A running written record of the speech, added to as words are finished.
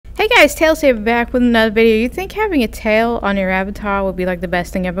Hey guys, Tails here, back with another video. You think having a tail on your avatar would be like the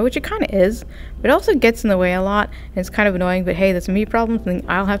best thing ever, which it kind of is, but it also gets in the way a lot, and it's kind of annoying, but hey, that's a me problem, something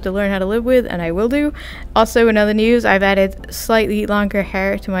I'll have to learn how to live with, and I will do. Also, in other news, I've added slightly longer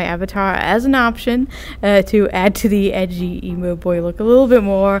hair to my avatar as an option to add to the edgy emo boy look a little bit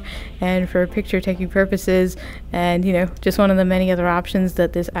more, and for picture taking purposes, and you know, just one of the many other options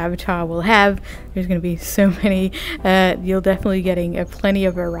that this avatar will have. There's going to be so many. You'll definitely getting plenty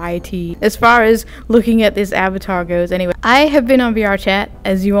of variety as far as looking at this avatar goes. Anyway, I have been on VRChat,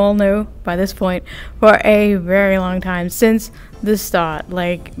 as you all know by this point, for a very long time, since the start,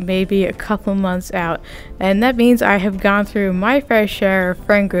 like maybe a couple months out, and that means I have gone through my fair share of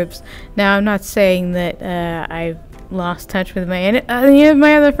friend groups. Now, I'm not saying that I've lost touch with any of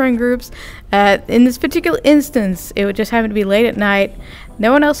my other friend groups. In this particular instance, it would just happen to be late at night.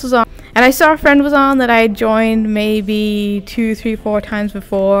 No one else was on, and I saw a friend was on that I had joined maybe 2, 3, 4 times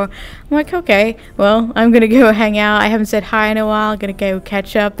before. I'm like, okay, well, I'm gonna go hang out. I haven't said hi in a while. Gonna go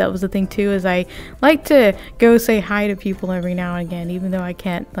catch up. That was the thing too, is I like to go say hi to people every now and again, even though I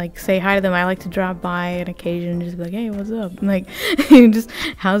can't like say hi to them. I like to drop by an occasion and just be like, hey, what's up? Like, just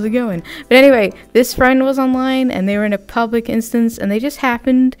how's it going? But anyway, this friend was online and they were in a public instance, and they just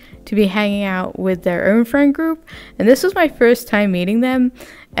happened to be hanging out with their own friend group, and this was my first time meeting them.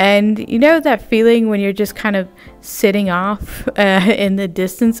 And you know that feeling when you're just kind of sitting off in the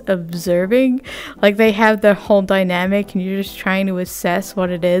distance observing, like they have the whole dynamic and you're just trying to assess what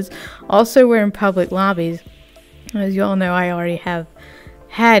it is. Also, we're in public lobbies. As you all know, I already have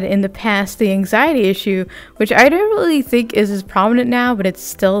had in the past the anxiety issue, which I don't really think is as prominent now, but it's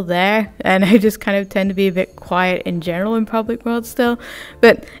still there, and I just kind of tend to be a bit quiet in general in public world still.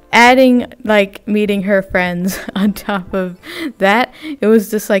 But adding like meeting her friends on top of that, it was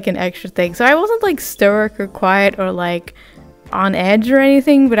just like an extra thing. So I wasn't like stoic or quiet or like on edge or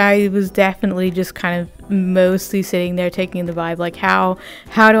anything, but I was definitely just kind of mostly sitting there taking the vibe, like how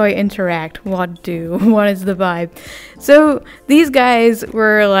do I interact, what is the vibe. So these guys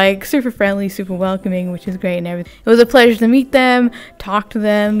were like super friendly, super welcoming, which is great and everything. It was a pleasure to meet them, talk to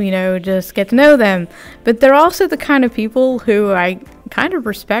them, you know, just get to know them. But they're also the kind of people who I kind of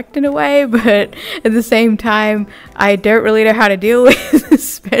respect in a way, but at the same time I don't really know how to deal with,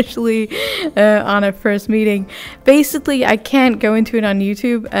 especially on a first meeting. Basically, I can't go into it on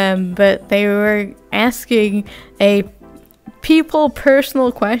YouTube, but they were asking people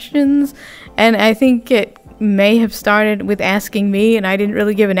personal questions, and I think it may have started with asking me, and I didn't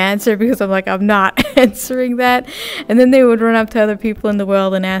really give an answer because I'm like, I'm not answering that. And then they would run up to other people in the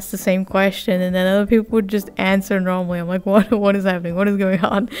world and ask the same question, and then other people would just answer normally. I'm like, what is happening? What is going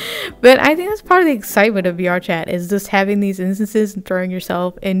on? But I think that's part of the excitement of VRChat, is just having these instances and throwing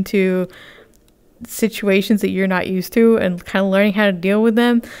yourself into situations that you're not used to and kind of learning how to deal with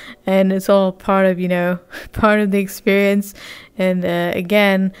them. And it's all part of, you know, part of the experience. And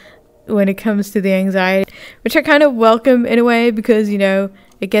again, when it comes to the anxiety, which I kind of welcome in a way, because you know,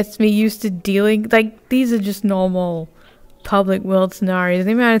 it gets me used to dealing, like, these are just normal public world scenarios.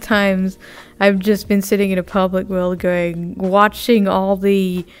 The amount of times I've just been sitting in a public world watching all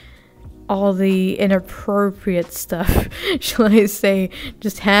the inappropriate stuff, shall I say,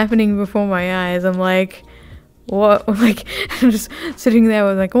 just happening before my eyes. I'm like, what? Like, I'm just sitting there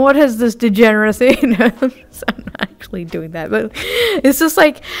with like, what is this degeneracy? No, I'm not actually doing that, but it's just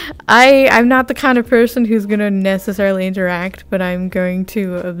like, I'm not the kind of person who's gonna necessarily interact, but I'm going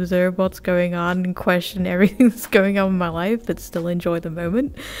to observe what's going on and question everything that's going on in my life, but still enjoy the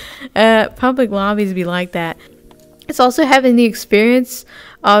moment. Public lobbies be like that. It's also having the experience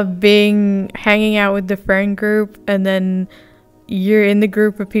of hanging out with the friend group, and then you're in the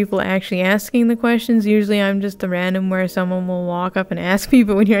group of people actually asking the questions. Usually I'm just the random where someone will walk up and ask me,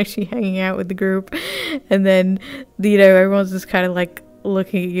 but when you're actually hanging out with the group, and then, you know, everyone's just kind of like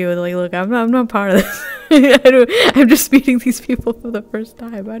looking at you like, look, I'm not part of this. I'm just meeting these people for the first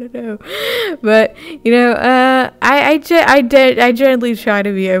time. I don't know, but you know, I generally try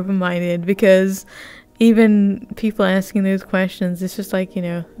to be open-minded, because even people asking those questions, it's just like, you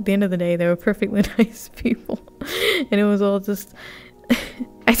know, at the end of the day, they were perfectly nice people. And it was all just,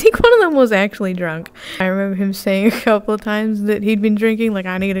 I think one of them was actually drunk. I remember him saying a couple of times that he'd been drinking, like,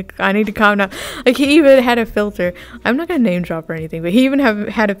 I need to calm down. Like, he even had a filter. I'm not gonna name drop or anything, but he even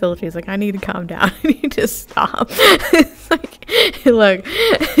had a filter. He's like, I need to calm down. I need to stop. It's like, look,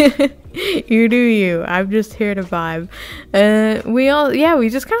 you do you. I'm just here to vibe. We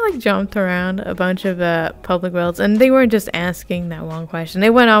just kind of like jumped around a bunch of public worlds, and they weren't just asking that one question. They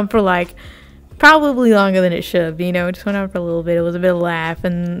went on for like probably longer than it should be, you know. It just went on for a little bit. It was a bit of a laugh,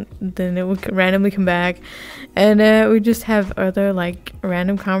 and then it would randomly come back, and we just have other like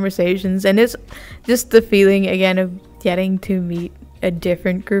random conversations, and it's just the feeling again of getting to meet a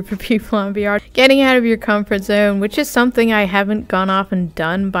different group of people on VR, getting out of your comfort zone, which is something I haven't gone off and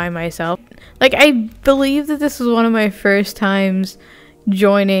done by myself. Like, I believe that this was one of my first times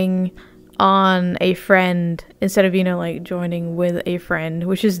joining on a friend instead of, you know, like joining with a friend,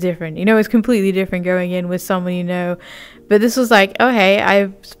 which is different. You know, it's completely different going in with someone you know. But this was like, oh hey,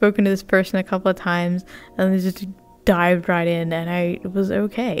 I've spoken to this person a couple of times, and they just dived right in, and I was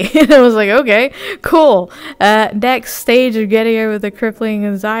okay. I was like, okay, cool. Next stage of getting over the crippling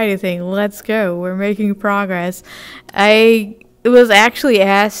anxiety thing. Let's go. We're making progress. I was actually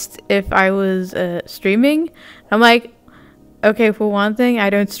asked if I was streaming. I'm like, okay, for one thing, I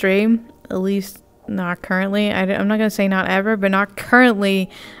don't stream. At least not currently. I'm not gonna say not ever, but not currently.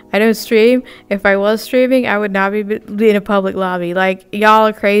 I don't stream. If I was streaming, I would not be in a public lobby. Like, y'all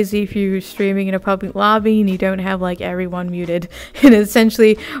are crazy if you're streaming in a public lobby and you don't have like everyone muted. And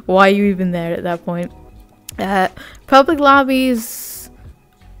essentially, why are you even there at that point? Public lobbies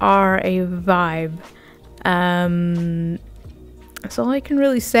are a vibe. That's all I can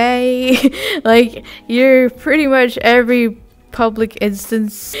really say. Like, you're pretty much every public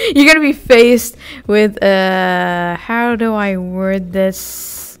instance you're gonna be faced with how do I word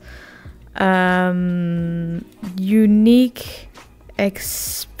this, unique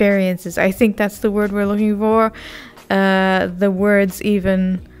experiences. I think that's the word we're looking for. The words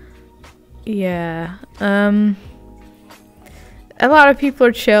even, yeah. A lot of people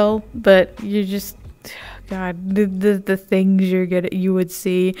are chill, but you just, God, the things you would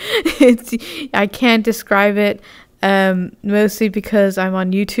see, I can't describe it. Mostly because I'm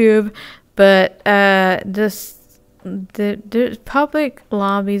on YouTube, but just the public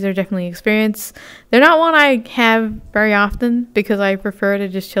lobbies are definitely an experience. They're not one I have very often because I prefer to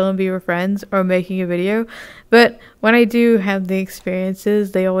just chill and be with friends or making a video, but when I do have the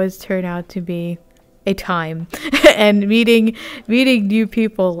experiences, they always turn out to be a time. And meeting new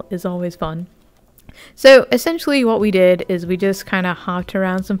people is always fun. So essentially what we did is we just kind of hopped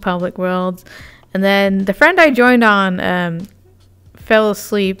around some public worlds. And then the friend I joined on fell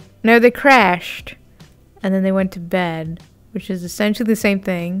asleep. No, they crashed. And then they went to bed, which is essentially the same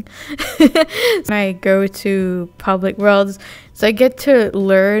thing. So I go to public worlds, so I get to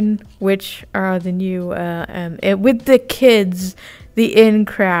learn which are the new, with the kids, the in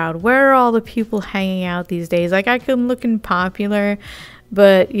crowd. Where are all the people hanging out these days? Like, I can look in popular,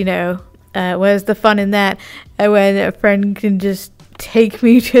 but, you know, where's the fun in that? When a friend can just take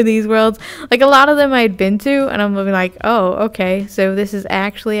me to these worlds. Like, a lot of them I'd been to, and I'm like, oh, okay, so this is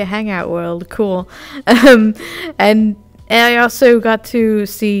actually a hangout world. Cool. And I also got to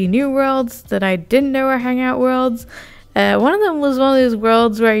see new worlds that I didn't know were hangout worlds. One of them was one of those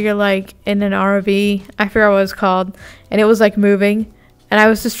worlds where you're like in an RV. I forgot what it was called, and it was like moving, and I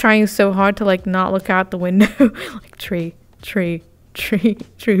was just trying so hard to like not look out the window. Like, tree.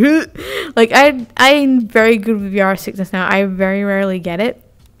 Like, I'm very good with VR sickness now. I very rarely get it,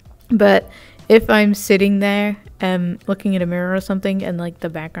 but if I'm sitting there looking at a mirror or something and like the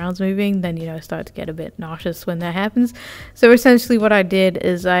background's moving, then, you know, I start to get a bit nauseous when that happens. So essentially what I did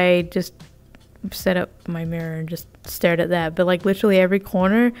is I just set up my mirror and just stared at that, but like literally every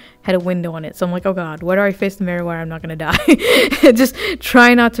corner had a window on it, so I'm like, oh god, where do I face the mirror where I'm not gonna die? Just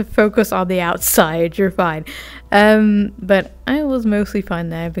try not to focus on the outside, you're fine. But I was mostly fine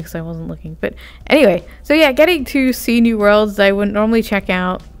there because I wasn't looking. But anyway, so yeah, getting to see new worlds I wouldn't normally check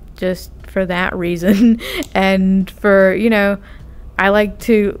out just for that reason. And for, you know, I like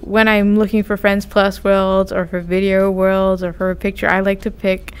to, when I'm looking for Friends Plus worlds or for video worlds or for a picture, I like to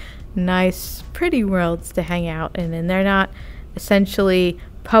pick nice pretty worlds to hang out in, and they're not essentially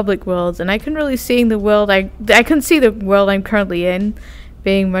public worlds. And I couldn't really see the world, I couldn't see the world I'm currently in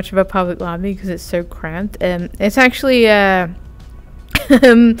being much of a public lobby because it's so cramped. It's actually how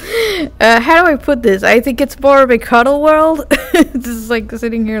do I put this? I think it's more of a cuddle world. Just like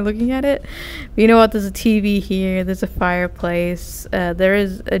sitting here looking at it. But you know what? There's a TV here. There's a fireplace. There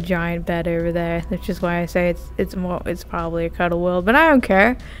is a giant bed over there, which is why I say it's probably a cuddle world. But I don't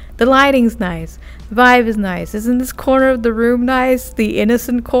care. The lighting's nice. The vibe is nice. Isn't this corner of the room nice? The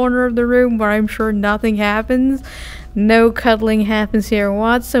innocent corner of the room where I'm sure nothing happens. No cuddling happens here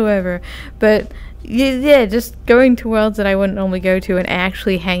whatsoever. But yeah, just going to worlds that I wouldn't normally go to and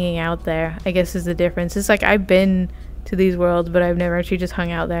actually hanging out there, I guess, is the difference. It's like I've been to these worlds, but I've never actually just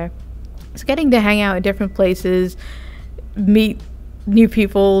hung out there. So getting to hang out in different places, meet new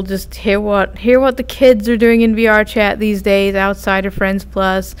people, just hear what the kids are doing in VR chat these days outside of Friends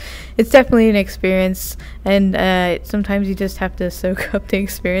Plus. It's definitely an experience, and sometimes you just have to soak up the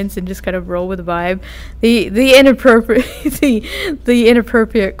experience and just kind of roll with the vibe. The inappropriate the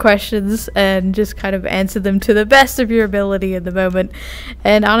inappropriate questions, and just kind of answer them to the best of your ability in the moment.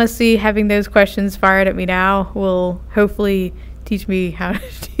 And honestly, having those questions fired at me now will hopefully teach me how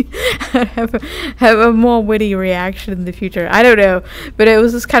to have a more witty reaction in the future. I don't know, but it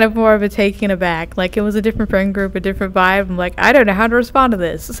was just kind of more of a taken aback. Like, it was a different friend group, a different vibe. I'm like, I don't know how to respond to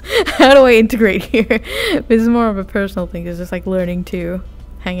this. How do I integrate here? This is more of a personal thing. It's just like learning to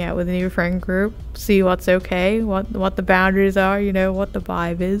hang out with a new friend group, see what's okay, what the boundaries are, you know, what the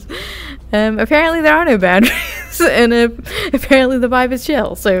vibe is. Apparently there are no boundaries, and apparently the vibe is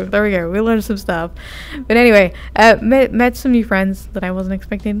chill. So there we go. We learned some stuff. But anyway, met some new friends that I wasn't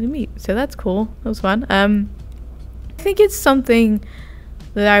expecting to meet. So that's cool. That was fun. I think it's something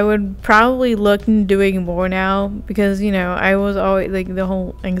that I would probably look into doing more now, because, you know, I was always like, the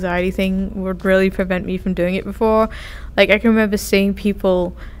whole anxiety thing would really prevent me from doing it before. Like, I can remember seeing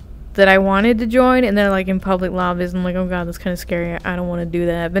people that I wanted to join, and they're like in public lobbies. I'm like, oh god, that's kind of scary. I don't want to do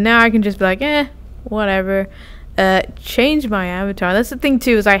that. But now I can just be like, whatever. Change my avatar. That's the thing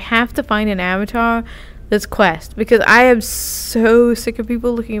too, is I have to find an avatar that's quest, because I am so sick of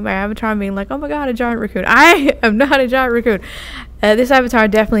people looking at my avatar and being like, oh my god, a giant raccoon. I am not a giant raccoon. This avatar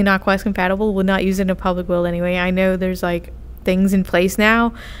definitely not quest compatible. Would not use it in a public world anyway. I know there's like things in place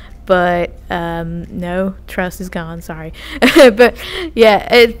now, but no, trust is gone. Sorry. But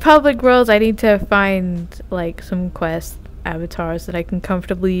yeah, in public worlds I need to find like some quest avatars that I can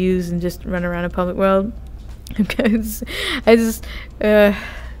comfortably use and just run around a public world. Because yeah.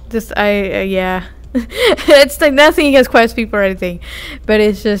 It's like nothing against quest people or anything, but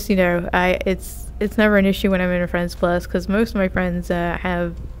it's just, you know, it's never an issue when I'm in a Friends Plus, because most of my friends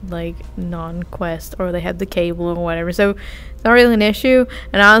have like non-quest, or they have the cable or whatever, so it's not really an issue.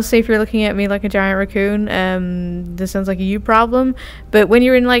 And honestly, if you're looking at me like a giant raccoon, this sounds like a you problem. But when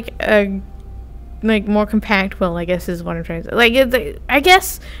you're in like a more compact world, I guess is what I'm trying to say. Like, I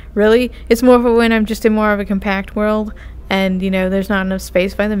guess really it's more for when I'm just in more of a compact world, and, you know, there's not enough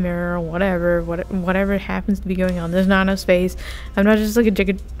space by the mirror or whatever happens to be going on. There's not enough space. I'm not just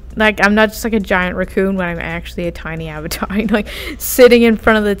like I'm not just like a giant raccoon when I'm actually a tiny avatar, like sitting in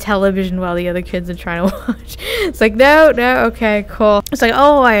front of the television while the other kids are trying to watch. It's like, no, okay, cool. It's like,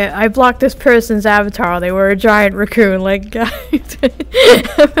 oh, I blocked this person's avatar. They were a giant raccoon. Like, guys,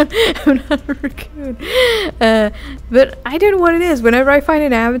 I'm not a raccoon. But I don't know what it is. Whenever I find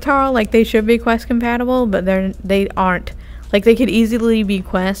an avatar, like, they should be quest compatible, but they aren't. Like, they could easily be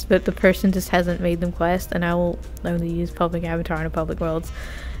quest, but the person just hasn't made them quest, and I will only use public avatar in a public worlds.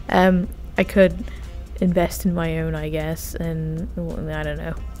 I could invest in my own, I guess, and I don't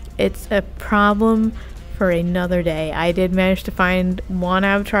know. It's a problem for another day. I did manage to find one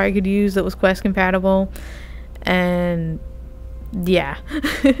avatar I could use that was quest compatible, and yeah.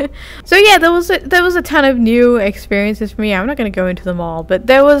 So yeah, there was a ton of new experiences for me. I'm not going to go into them all, but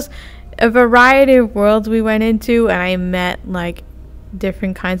there was a variety of worlds we went into, and I met like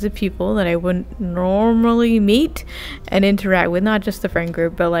different kinds of people that I wouldn't normally meet and interact with, not just the friend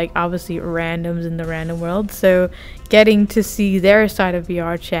group, but like obviously randoms in the random world. So getting to see their side of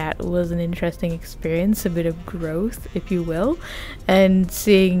VR chat was an interesting experience, a bit of growth, if you will. And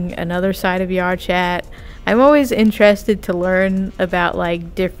seeing another side of VR chat, I'm always interested to learn about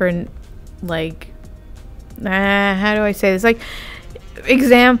like different, like how do I say this, like,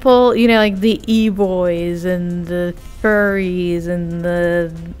 example, you know, like the e-boys and the furries and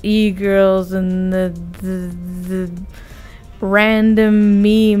the e-girls and the random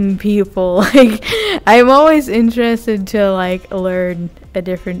meme people. Like, I'm always interested to like learn a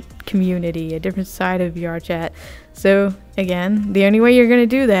different community, a different side of VR chat. So again, the only way you're gonna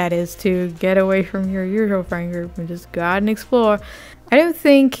do that is to get away from your usual friend group and just go out and explore. I don't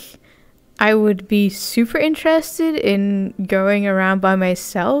think I would be super interested in going around by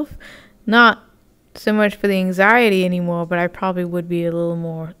myself. Not so much for the anxiety anymore, but I probably would be a little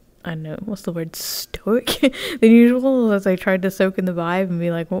more, I don't know, what's the word, stoic than usual, as I tried to soak in the vibe and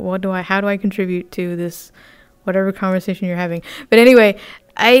be like, how do I contribute to this, whatever conversation you're having. But anyway,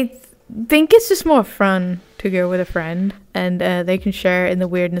 I think it's just more fun to go with a friend, and they can share in the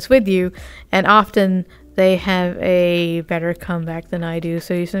weirdness with you, and often they have a better comeback than I do.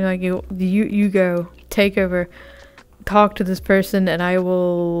 So you say like, you go, take over, talk to this person, and I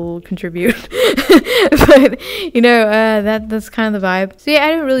will contribute. But you know, that's kind of the vibe. So yeah, I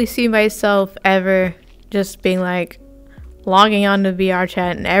don't really see myself ever just being like logging on to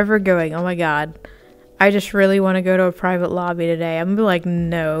VRChat and ever going, oh my god, I just really want to go to a private lobby today. I'm gonna be like,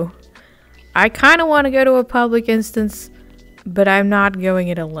 no. I kind of want to go to a public instance, but I'm not going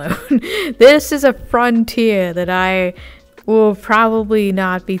it alone. This is a frontier that I will probably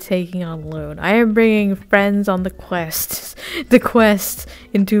not be taking on alone. I am bringing friends on the quest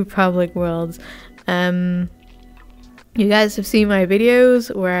into public worlds. You guys have seen my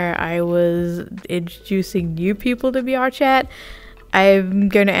videos where I was introducing new people to VRChat. I'm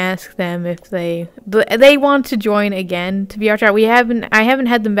going to ask them if they want to join again to VRChat. I haven't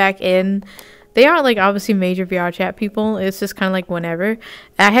had them back in. They aren't like obviously major VRChat people. It's just kind of like whenever.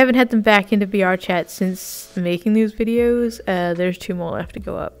 I haven't had them back into VRChat since making these videos. There's 2 more left to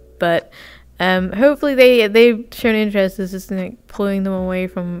go up, but hopefully they've shown interest. This is like pulling them away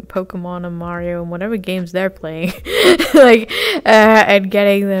from Pokemon and Mario and whatever games they're playing, like and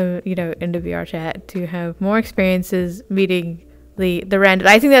getting them, you know, into VRChat to have more experiences meeting the random.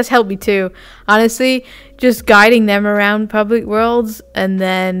 I think that's helped me too, honestly, just guiding them around public worlds and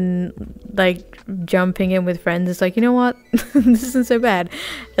then like jumping in with friends. It's like, you know what, this isn't so bad.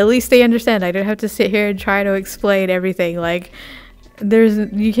 At least they understand. I don't have to sit here and try to explain everything. Like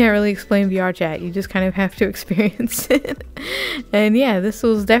you can't really explain VRChat. You just kind of have to experience it. And yeah, this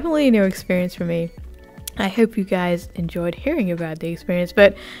was definitely a new experience for me. I hope you guys enjoyed hearing about the experience,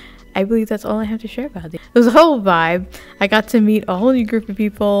 but I believe that's all I have to share about it. It was a whole vibe. I got to meet a whole new group of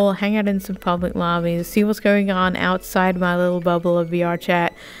people, hang out in some public lobbies, see what's going on outside my little bubble of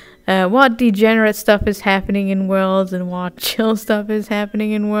VRChat, what degenerate stuff is happening in worlds and what chill stuff is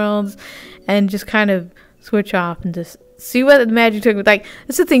happening in worlds, and just kind of switch off and just see what the magic took. Like,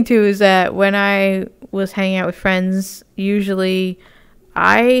 that's the thing too, is that when I was hanging out with friends, usually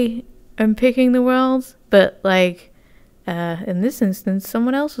I am picking the worlds, but like in this instance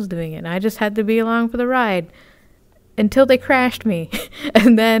someone else was doing it and I just had to be along for the ride until they crashed me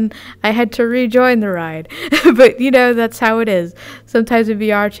and then I had to rejoin the ride. But you know, that's how it is. Sometimes in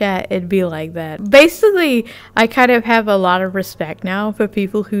VRChat it'd be like that. Basically, I kind of have a lot of respect now for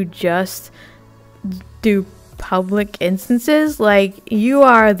people who just do public instances. Like, you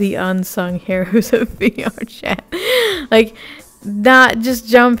are the unsung heroes of VRChat. Like, not just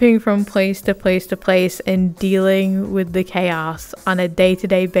jumping from place to place to place and dealing with the chaos on a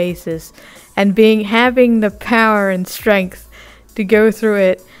day-to-day basis and having the power and strength to go through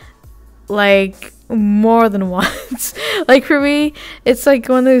it like more than once. Like, for me, it's like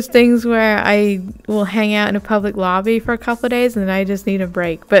one of those things where I will hang out in a public lobby for a couple of days and then I just need a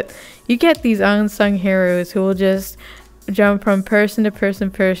break. But you get these unsung heroes who will just jump from person to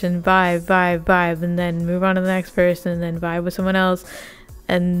person, vibe, and then move on to the next person, and then vibe with someone else,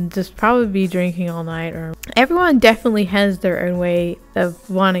 and just probably be drinking all night. Or everyone definitely has their own way of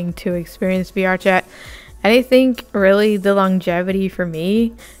wanting to experience VRChat. And I think really the longevity for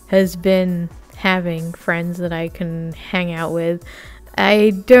me has been having friends that I can hang out with.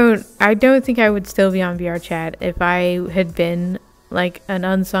 I don't think I would still be on VRChat if I had been like an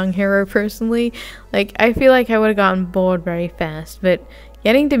unsung hero personally. Like, I feel like I would have gotten bored very fast, but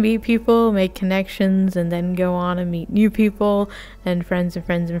getting to meet people, make connections, and then go on and meet new people and friends and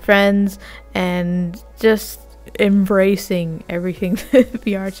friends and friends, and just embracing everything that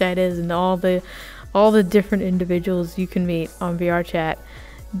VRChat is and all the different individuals you can meet on VRChat.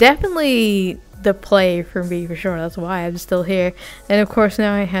 Definitely the play for me, for sure. That's why I'm still here. And of course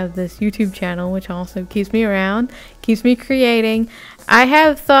now I have this YouTube channel, which also keeps me around, keeps me creating. I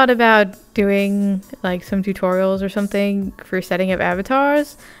have thought about doing like some tutorials or something for setting up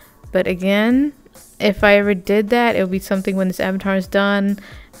avatars, but again, if I ever did that, it would be something when this avatar is done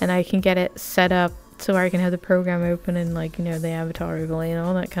and I can get it set up so I can have the program open and, like, you know, the avatar overlay and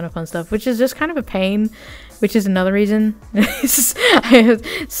all that kind of fun stuff, which is just kind of a pain, which is another reason.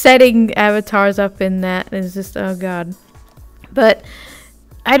 Setting avatars up in that is just, oh god. But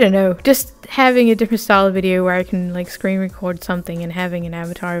I don't know, just having a different style of video where I can like screen record something and having an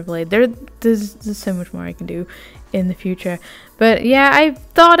avatar overlay, there's so much more I can do in the future. But yeah, I've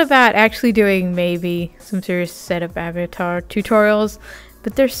thought about actually doing maybe some serious setup avatar tutorials,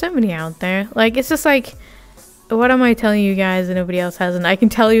 but there's so many out there. Like, it's just like, what am I telling you guys that nobody else hasn't? I can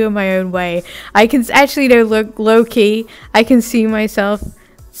tell you in my own way. I can actually, you know, look low key, I can see myself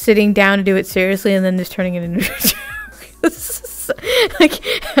sitting down to do it seriously and then just turning it into a joke. Like,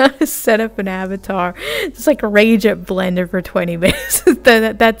 how to set up an avatar. It's like a VRChat Blender for 20 minutes.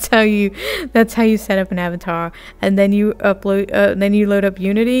 that's how you set up an avatar, and then you load up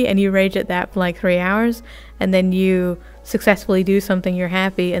Unity and you VRChat that for like 3 hours, and then you successfully do something, you're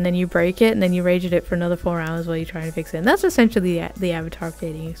happy, and then you break it, and then you VRChat it for another 4 hours while you try to fix it. And that's essentially the avatar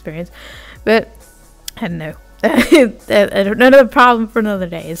creating experience. But I don't know. Another problem for another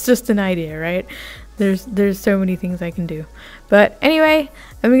day. It's just an idea, right? there's so many things I can do. But anyway,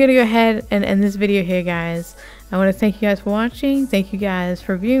 I'm gonna go ahead and end this video here, guys. I want to thank you guys for watching. Thank you guys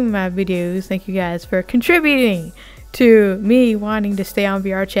for viewing my videos. Thank you guys for contributing to me wanting to stay on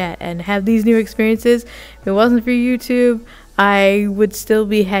VRChat and have these new experiences. If it wasn't for YouTube, I would still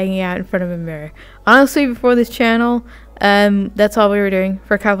be hanging out in front of a mirror. Honestly, before this channel, that's all we were doing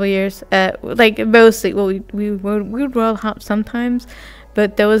for a couple of years. Like mostly, well, we would world hop sometimes,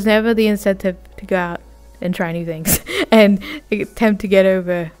 but there was never the incentive to go out and try new things and attempt to get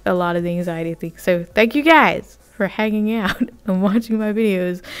over a lot of the anxiety things. So thank you guys for hanging out and watching my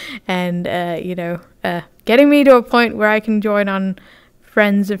videos, and you know, getting me to a point where I can join on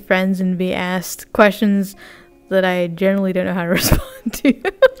friends of friends and be asked questions that I generally don't know how to respond to.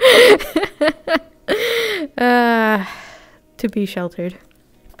 To be sheltered.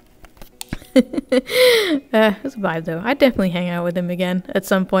 It was a vibe though. I'd definitely hang out with him again at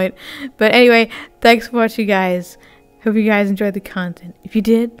some point. But anyway, thanks for watching, guys. Hope you guys enjoyed the content. If you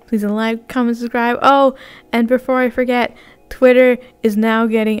did, please like, comment, subscribe. Oh, and before I forget, Twitter is now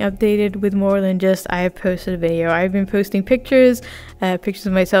getting updated with more than just I have posted a video. I've been posting pictures, pictures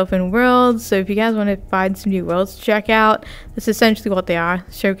of myself in worlds. So if you guys want to find some new worlds to check out, that's essentially what they are,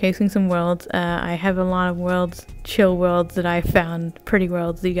 showcasing some worlds. I have a lot of worlds, chill worlds that I found, pretty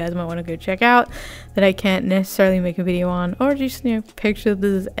worlds that you guys might want to go check out that I can't necessarily make a video on, or just, you know, picture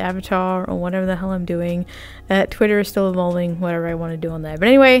this avatar or whatever the hell I'm doing. Twitter is still evolving, whatever I want to do on there. But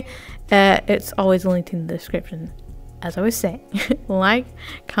anyway, it's always linked in the description. As I was saying, like,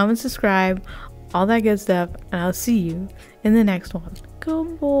 comment, subscribe, all that good stuff, and I'll see you in the next one.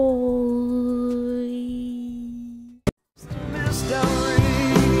 Good boy.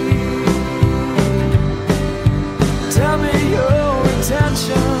 Tell me your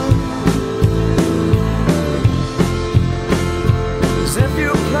intention.